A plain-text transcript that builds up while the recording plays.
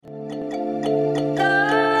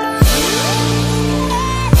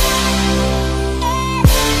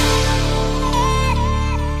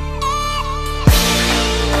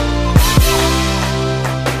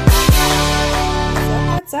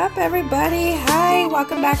Hi,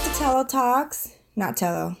 welcome back to Tello Talks. Not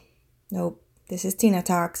Tello. Nope, this is Tina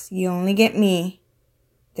Talks. You only get me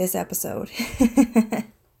this episode.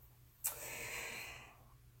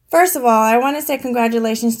 First of all, I want to say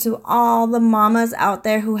congratulations to all the mamas out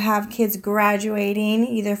there who have kids graduating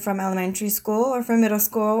either from elementary school or from middle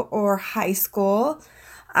school or high school.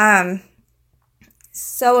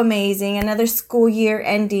 So amazing. Another school year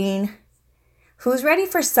ending. Who's ready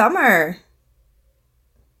for summer?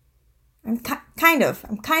 I'm kind of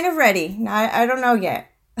ready. I don't know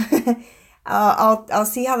yet. I'll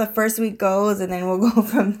see how the first week goes, and then we'll go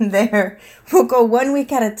from there. We'll go 1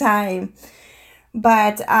 week at a time.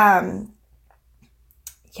 But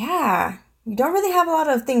yeah, we don't really have a lot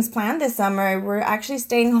of things planned this summer. We're actually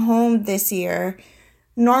staying home this year.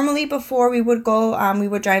 Normally, before we would go, we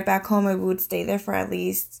would drive back home and we would stay there for at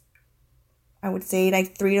least, I would say,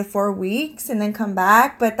 like 3 to 4 weeks and then come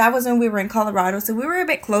back. But that was when we were in Colorado, so we were a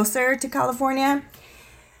bit closer to California.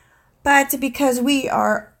 But because we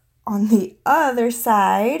are on the other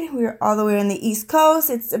side, we're all the way on the East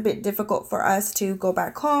Coast, it's a bit difficult for us to go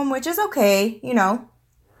back home, which is okay, you know.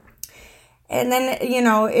 And then, you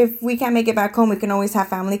know, if we can't make it back home, we can always have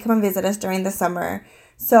family come and visit us during the summer.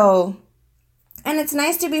 So, and it's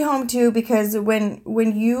nice to be home too, because when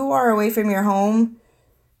you are away from your home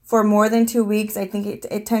for more than 2 weeks, I think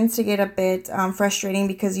it tends to get a bit frustrating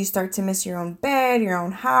because you start to miss your own bed, your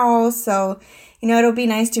own house. So, you know, it'll be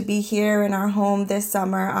nice to be here in our home this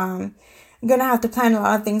summer. I'm going to have to plan a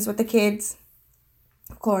lot of things with the kids,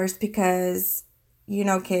 of course, because, you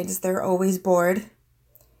know, kids, they're always bored.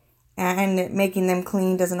 And making them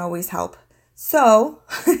clean doesn't always help. So,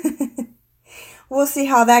 we'll see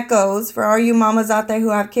how that goes. For all you mamas out there who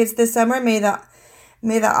have kids this summer, may the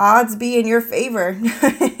odds be in your favor.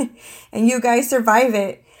 And you guys survive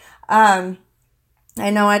it. I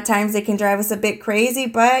know at times it can drive us a bit crazy,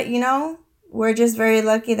 but, you know, we're just very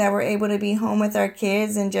lucky that we're able to be home with our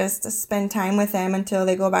kids and just spend time with them until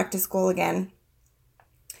they go back to school again.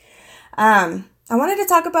 I wanted to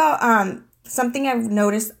talk about something I've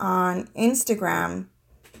noticed on Instagram.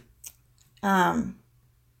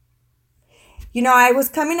 You know, I was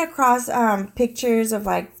coming across pictures of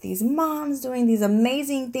like these moms doing these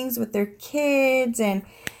amazing things with their kids, and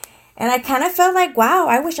I kind of felt like, wow,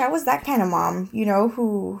 I wish I was that kind of mom, you know,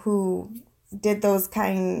 who did those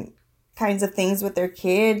kinds of things with their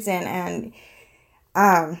kids, and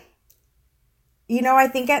you know, I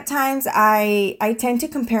think at times I tend to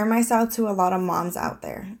compare myself to a lot of moms out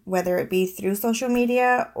there, whether it be through social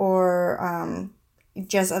media or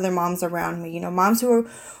just other moms around me. You know, moms who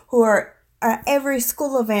are at every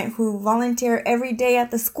school event, who volunteer every day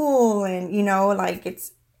at the school, and you know, like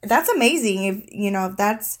that's amazing. If you know, if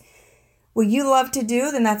that's what you love to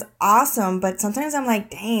do, then that's awesome. But sometimes I'm like,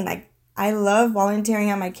 dang, like I love volunteering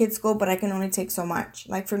at my kids' school, but I can only take so much.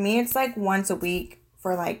 Like for me, it's like once a week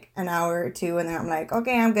for like an hour or two, and then I'm like,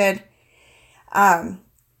 okay, I'm good. And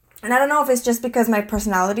I don't know if it's just because my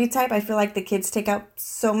personality type, I feel like the kids take out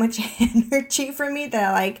so much energy for me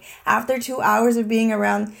that like after 2 hours of being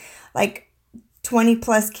around like 20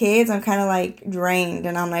 plus kids, I'm kind of like drained,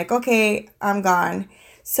 and I'm like, okay, I'm gone.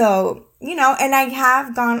 So, you know, and I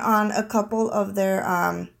have gone on a couple of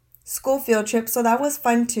their school field trips, so that was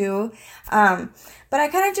fun too. But I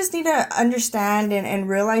kind of just need to understand and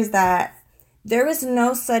realize that there is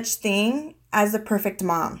no such thing as a perfect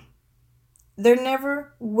mom. There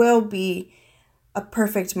never will be a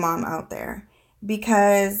perfect mom out there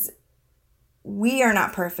because we are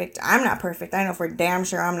not perfect. I'm not perfect. I know for damn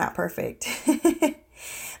sure I'm not perfect.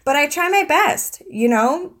 But I try my best, you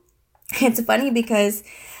know? It's funny because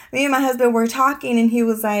me and my husband were talking and he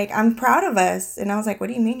was like, I'm proud of us. And I was like, what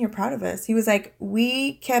do you mean you're proud of us? He was like,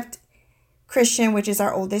 we kept Christian, which is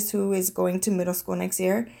our oldest, who is going to middle school next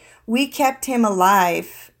year. We kept him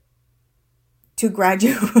alive to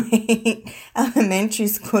graduate elementary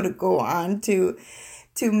school to go on to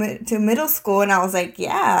middle school. And I was like,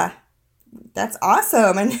 yeah, that's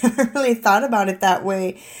awesome. I never really thought about it that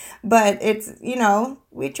way. But it's, you know,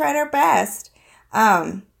 we tried our best.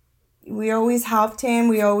 We always helped him.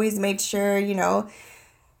 We always made sure, you know,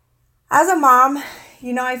 as a mom,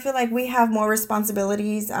 you know, I feel like we have more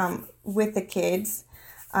responsibilities with the kids,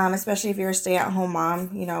 especially if you're a stay-at-home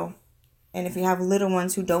mom, you know, and if you have little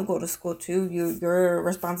ones who don't go to school too, your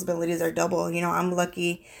responsibilities are double. You know, I'm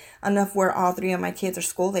lucky enough where all three of my kids are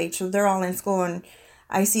school age, so they're all in school, and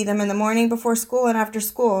I see them in the morning before school and after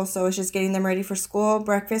school. So it's just getting them ready for school,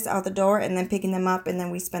 breakfast, out the door, and then picking them up, and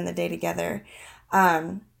then we spend the day together.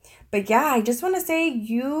 But yeah, I just want to say,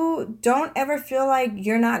 you don't ever feel like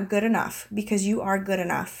you're not good enough, because you are good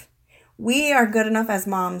enough. We are good enough as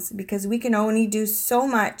moms because we can only do so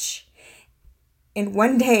much in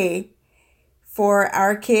one day for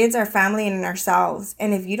our kids, our family, and ourselves.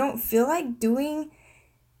 And if you don't feel like doing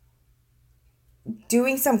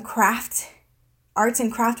some arts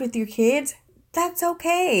and craft with your kids, that's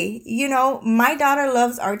okay. You know, my daughter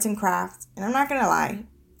loves arts and crafts, and I'm not gonna lie,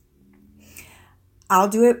 I'll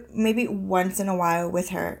do it maybe once in a while with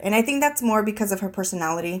her. And I think that's more because of her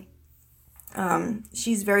personality.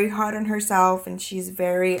 She's very hard on herself, and she's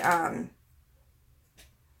very,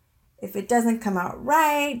 if it doesn't come out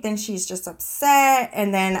right, then she's just upset.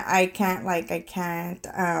 And then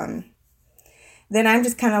then I'm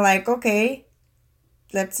just kind of like, okay,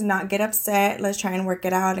 let's not get upset. Let's try and work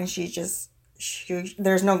it out. And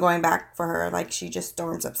there's no going back for her. Like, she just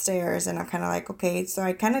storms upstairs, and I'm kind of like, okay. So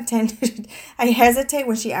I kind of I hesitate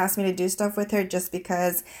when she asks me to do stuff with her, just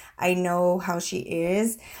because I know how she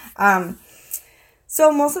is. So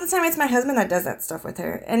most of the time it's my husband that does that stuff with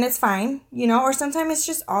her, and it's fine, you know, or sometimes it's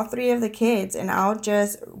just all three of the kids, and I'll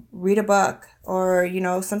just read a book, or, you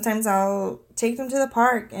know, sometimes I'll take them to the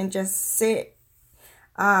park and just sit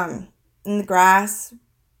in the grass,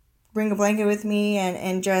 bring a blanket with me,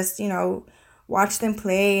 and just, you know, watch them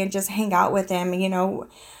play and just hang out with them. You know,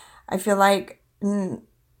 I feel like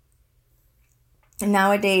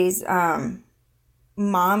nowadays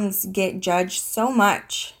moms get judged so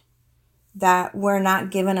much that we're not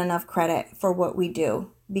given enough credit for what we do,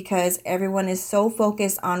 because everyone is so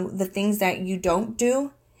focused on the things that you don't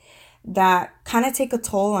do that kind of take a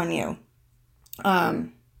toll on you.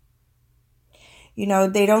 You know,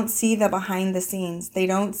 they don't see the behind the scenes. They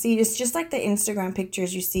don't see, it's just like the Instagram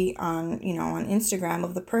pictures you see on, you know, on Instagram,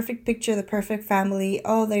 of the perfect picture, the perfect family.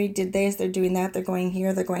 Oh, they did this, they're doing that, they're going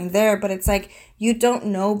here, they're going there. But it's like, you don't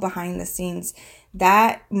know behind the scenes.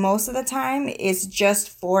 That most of the time is just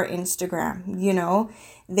for Instagram. You know,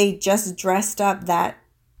 they just dressed up that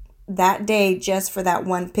day just for that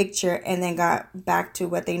one picture, and then got back to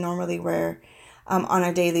what they normally wear on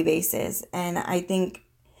a daily basis. And I think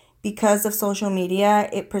because of social media,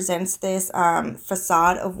 it presents this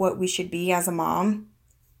facade of what we should be as a mom,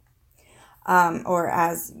 or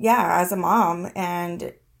as a mom.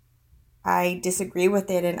 And I disagree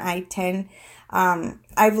with it, and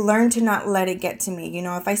I've learned to not let it get to me. You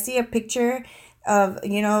know, if I see a picture of,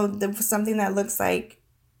 you know, something that looks like,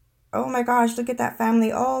 oh my gosh, look at that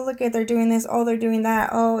family, oh, look at, they're doing this, oh, they're doing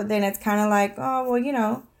that, oh, then it's kind of like, oh, well, you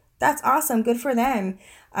know, that's awesome, good for them.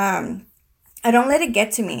 I don't let it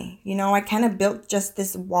get to me. You know, I kind of built just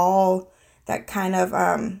this wall that kind of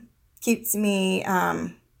keeps me,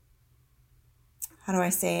 how do I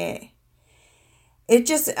say it? It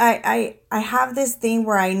just, I have this thing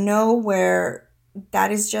where I know where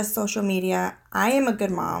that is just social media. I am a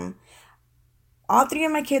good mom. All three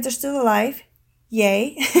of my kids are still alive.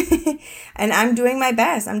 Yay. And I'm doing my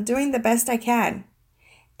best. I'm doing the best I can.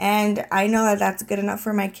 And I know that that's good enough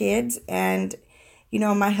for my kids. And, you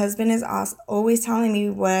know, my husband is always telling me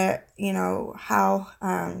what, you know, how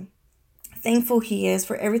thankful he is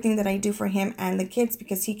for everything that I do for him and the kids,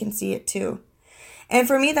 because he can see it too. And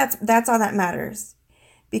for me, that's all that matters.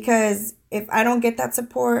 Because if I don't get that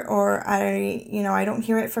support, or I don't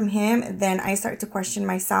hear it from him, then I start to question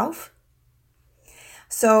myself.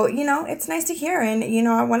 So, you know, it's nice to hear. And, you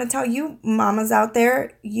know, I want to tell you mamas out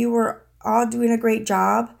there, you were all doing a great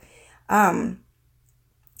job. And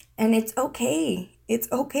it's okay. It's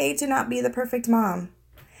okay to not be the perfect mom.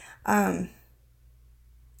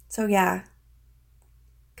 So yeah,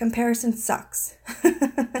 comparison sucks.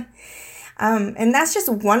 And that's just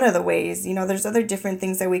one of the ways. You know, there's other different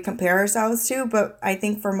things that we compare ourselves to, but I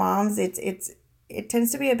think for moms, it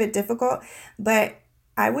tends to be a bit difficult. But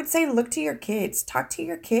I would say, look to your kids, talk to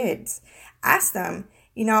your kids, ask them.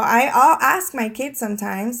 You know, I'll ask my kids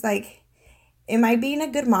sometimes, like, am I being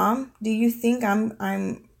a good mom? Do you think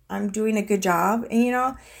I'm doing a good job? And, you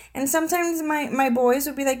know, and sometimes my boys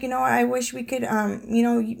would be like, you know, I wish we could, you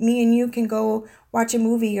know, me and you can go watch a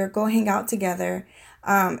movie or go hang out together.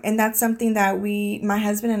 And that's something that my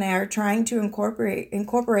husband and I are trying to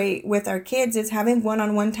incorporate with our kids, is having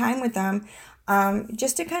one-on-one time with them,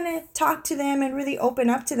 just to kind of talk to them and really open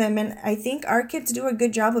up to them. And I think our kids do a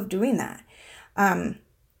good job of doing that.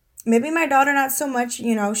 Maybe my daughter, not so much.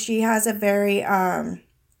 You know, she has a very,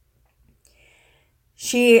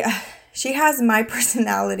 she has my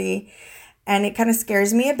personality, and it kind of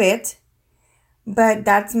scares me a bit. But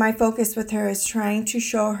that's my focus with her, is trying to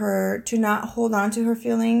show her to not hold on to her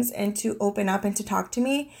feelings, and to open up and to talk to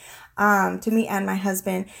me and my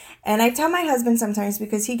husband. And I tell my husband sometimes,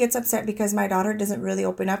 because he gets upset because my daughter doesn't really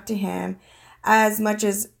open up to him as much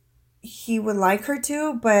as he would like her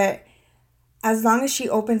to. But as long as she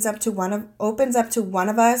opens up to one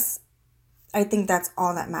of us, I think that's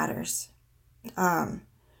all that matters.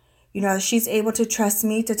 She's able to trust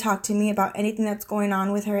me to talk to me about anything that's going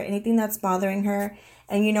on with her, anything that's bothering her.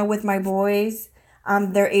 And, with my boys,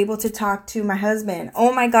 they're able to talk to my husband.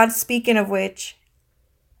 Oh my God, speaking of which,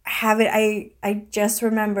 I just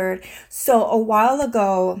remembered. So a while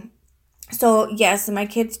ago, so yes, my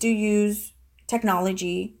kids do use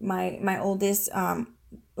technology. My oldest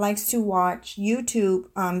likes to watch YouTube,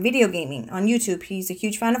 video gaming on YouTube. He's a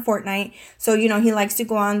huge fan of Fortnite. So, he likes to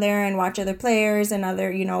go on there and watch other players and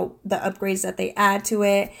other, the upgrades that they add to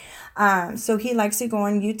it. So he likes to go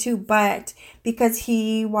on YouTube, but because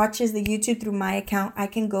he watches the YouTube through my account, I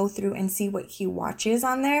can go through and see what he watches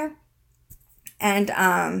on there.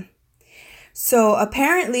 And so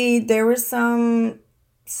apparently there was some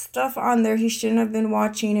stuff on there he shouldn't have been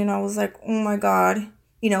watching, and I was like, oh my God,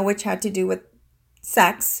 which had to do with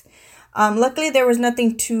sex. Luckily there was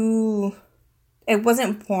nothing it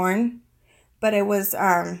wasn't porn, but it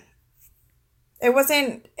wasn't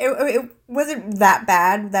that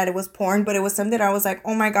bad that it was porn, but it was something that I was like,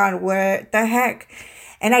 oh my God, what the heck?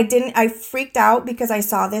 And I freaked out because I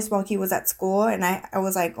saw this while he was at school, and I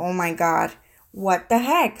was like, oh my God, what the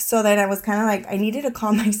heck? So then I was kind of like, I needed to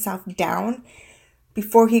calm myself down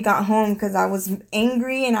before he got home, because I was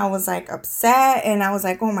angry and I was like upset, and I was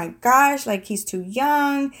like, oh my gosh, like he's too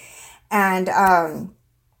young. And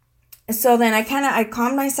so then I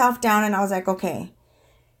calmed myself down, and I was like, okay,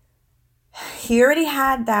 he already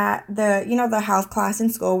had the health class in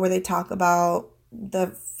school where they talk about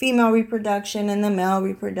the female reproduction and the male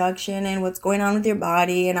reproduction and what's going on with your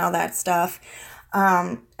body and all that stuff.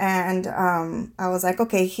 I was like,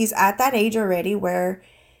 okay, he's at that age already where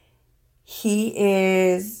he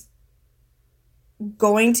is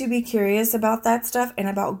going to be curious about that stuff and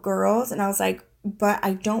about girls. And I was like, but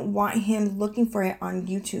I don't want him looking for it on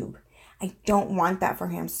YouTube. I don't want that for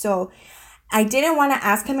him. So I didn't want to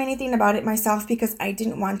ask him anything about it myself because I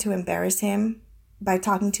didn't want to embarrass him by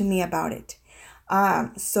talking to me about it.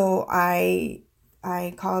 So I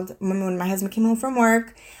called when my husband came home from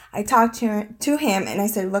work. I talked to him and I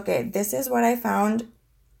said, look, this is what I found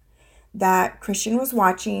that Christian was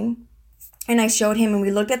watching. And I showed him, and we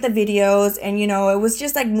looked at the videos, and, it was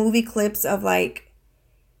just like movie clips of like,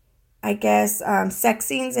 I guess, sex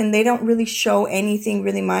scenes, and they don't really show anything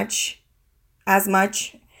really much. But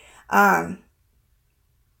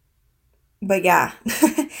yeah.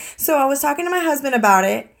 So I was talking to my husband about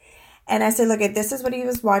it, and I said, look, this is what he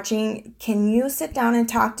was watching. Can you sit down and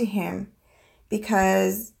talk to him?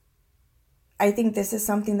 Because I think this is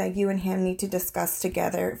something that you and him need to discuss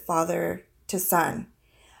together, father to son.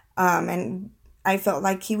 And I felt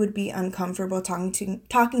like he would be uncomfortable talking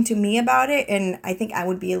to me about it, and I think I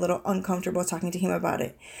would be a little uncomfortable talking to him about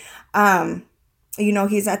it.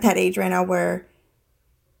 He's at that age right now where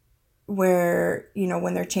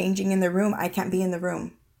when they're changing in the room, I can't be in the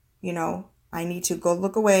room. I need to go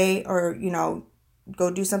look away or,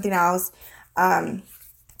 go do something else.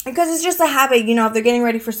 Because it's just a habit, if they're getting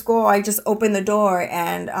ready for school, I just open the door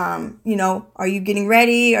and, are you getting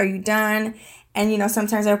ready? Are you done? And,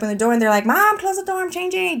 sometimes I open the door and they're like, Mom, close the door, I'm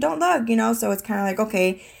changing, don't look, so it's kind of like,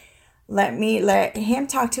 okay, let him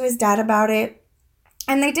talk to his dad about it.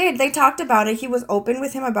 And they did. They talked about it. He was open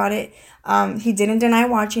with him about it. He didn't deny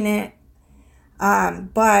watching it.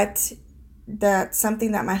 But that's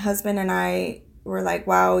something that my husband and I were like,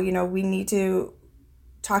 wow, we need to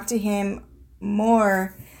talk to him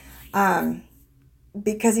more,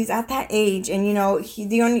 because he's at that age. And,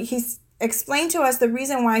 he's explained to us the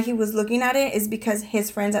reason why he was looking at it is because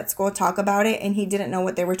his friends at school talk about it and he didn't know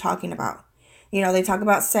what they were talking about. They talk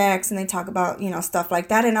about sex and they talk about, stuff like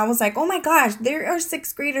that. And I was like, oh my gosh, there are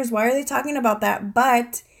 6th graders. Why are they talking about that?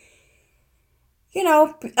 But,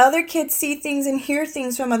 other kids see things and hear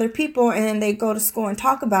things from other people and then they go to school and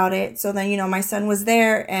talk about it. So then, my son was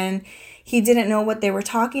there and he didn't know what they were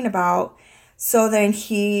talking about. So then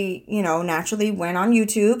he, naturally went on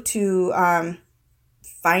YouTube to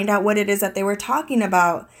find out what it is that they were talking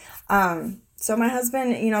about. So my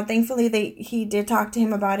husband, thankfully he did talk to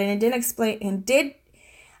him about it and did explain and did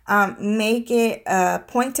make it a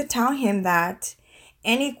point to tell him that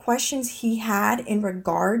any questions he had in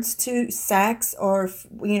regards to sex or,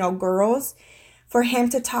 girls, for him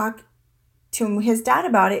to talk to his dad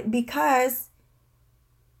about it, because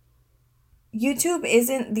YouTube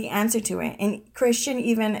isn't the answer to it. And Christian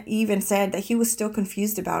even said that he was still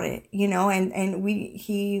confused about it, and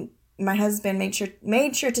my husband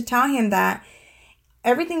made sure to tell him that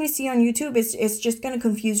everything you see on YouTube is just going to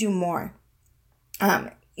confuse you more.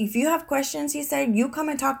 If you have questions, he said, you come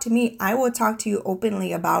and talk to me. I will talk to you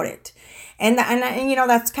openly about it. And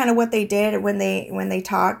that's kind of what they did when they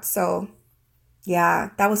talked. So Yeah,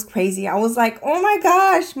 that was crazy. I was like, oh my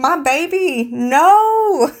gosh, my baby,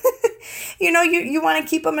 no. You want to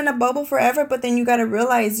keep them in a bubble forever, but then you got to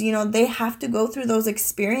realize, they have to go through those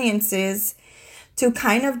experiences to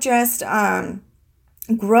kind of just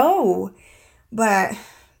grow. But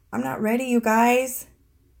I'm not ready, you guys.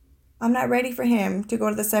 I'm not ready for him to go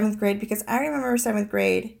to the seventh grade, because I remember seventh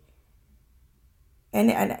grade.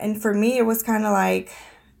 And for me, it was kind of like,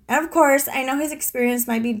 and of course, I know his experience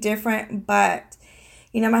might be different, but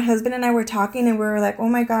my husband and I were talking, and we were like, oh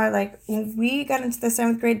my God, like when we got into the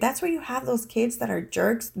seventh grade, that's where you have those kids that are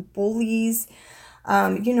jerks, bullies.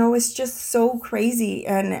 It's just so crazy.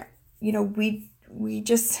 And, we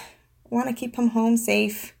just want to keep him home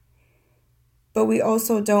safe, but we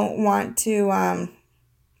also don't want to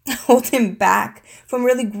hold him back from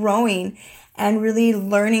really growing and really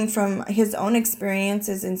learning from his own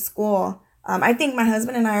experiences in school. I think my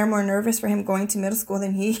husband and I are more nervous for him going to middle school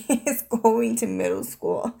than he is going to middle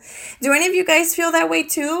school. Do any of you guys feel that way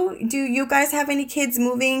too? Do you guys have any kids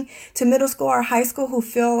moving to middle school or high school who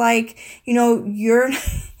feel like, you're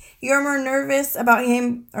you're more nervous about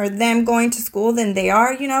him or them going to school than they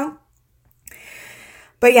are,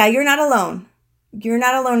 But yeah, you're not alone. You're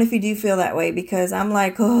not alone if you do feel that way, because I'm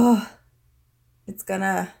like, oh, it's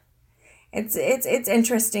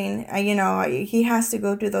interesting. He has to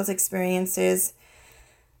go through those experiences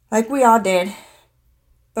like we all did.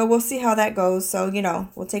 But we'll see how that goes. So,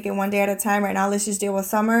 we'll take it one day at a time. Right now, let's just deal with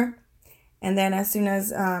summer. And then as soon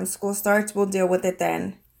as school starts, we'll deal with it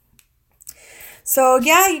then. So,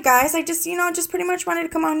 yeah, you guys, I just, just pretty much wanted to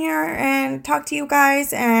come on here and talk to you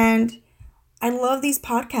guys. And I love these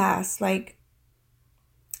podcasts. Like,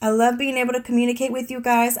 I love being able to communicate with you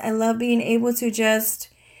guys. I love being able to just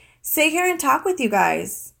sit here and talk with you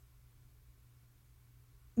guys.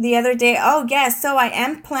 The other day, oh yes, so I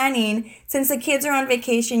am planning, since the kids are on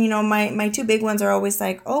vacation, my two big ones are always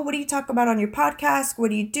like, oh, what do you talk about on your podcast? What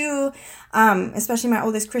do you do? Especially my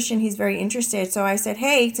oldest Christian, he's very interested. So I said,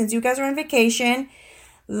 hey, since you guys are on vacation,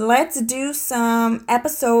 let's do some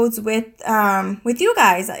episodes with you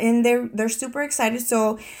guys. And they're super excited.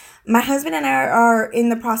 So my husband and I are in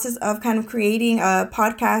the process of kind of creating a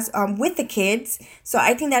podcast with the kids. So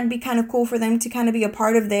I think that'd be kind of cool for them to kind of be a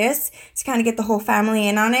part of this, to kind of get the whole family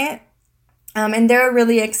in on it. And they're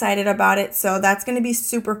really excited about it. So that's going to be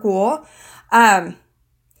super cool.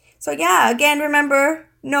 So yeah, again, remember,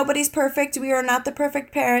 nobody's perfect. We are not the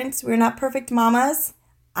perfect parents. We're not perfect mamas.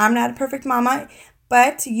 I'm not a perfect mama,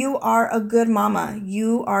 but you are a good mama.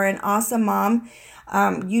 You are an awesome mom.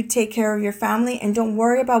 You take care of your family, and don't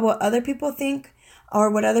worry about what other people think or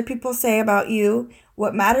what other people say about you.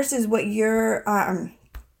 What matters is what your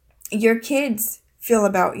kids feel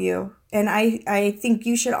about you. And I think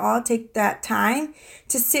you should all take that time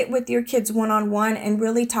to sit with your kids one-on-one and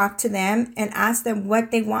really talk to them and ask them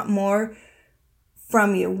what they want more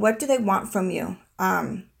from you. What do they want from you?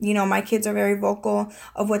 My kids are very vocal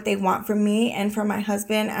of what they want from me and from my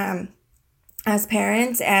husband. As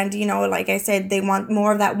parents, and like I said, they want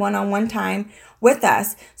more of that one-on-one time with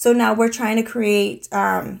us. So now we're trying to create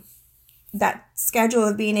that schedule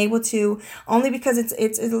of being able to, only because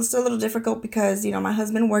it's a little difficult because my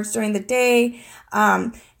husband works during the day.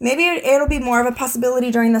 Maybe it'll be more of a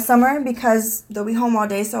possibility during the summer because they'll be home all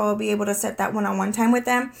day, so I'll be able to set that one-on-one time with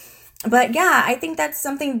them. But yeah, I think that's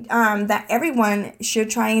something that everyone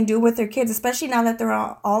should try and do with their kids, especially now that they're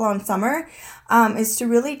all on summer, is to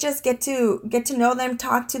really just get to know them,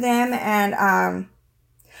 talk to them, and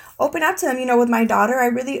open up to them. With my daughter, I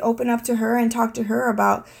really open up to her and talk to her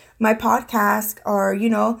about my podcast, or,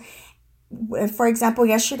 for example,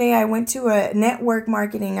 yesterday I went to a network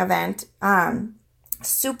marketing event.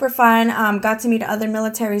 Super fun. Got to meet other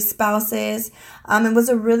military spouses. It was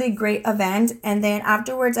a really great event. And then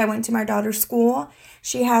afterwards, I went to my daughter's school.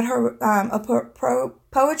 She had her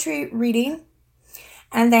poetry reading.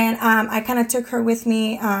 And then I kind of took her with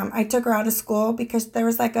me. I took her out of school because there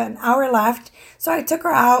was like an hour left. So I took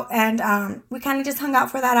her out, and we kind of just hung out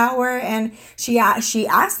for that hour. And she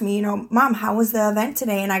asked me, Mom, how was the event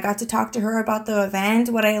today? And I got to talk to her about the event,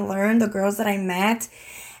 what I learned, the girls that I met.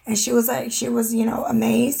 And she was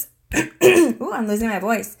amazed. Ooh, I'm losing my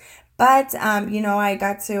voice. But, I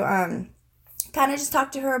got to kind of just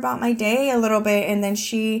talk to her about my day a little bit. And then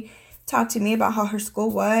she talked to me about how her school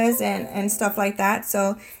was and stuff like that.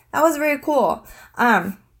 So that was very cool.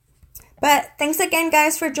 But thanks again,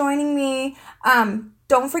 guys, for joining me.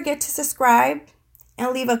 Don't forget to subscribe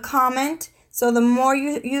and leave a comment. So the more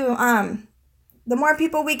the more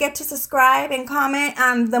people we get to subscribe and comment,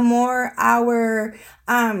 the more our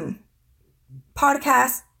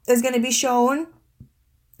podcast is going to be shown.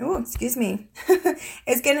 Oh, excuse me.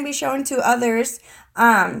 It's going to be shown to others.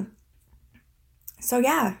 So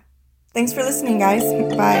yeah. Thanks for listening, guys.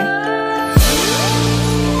 Bye.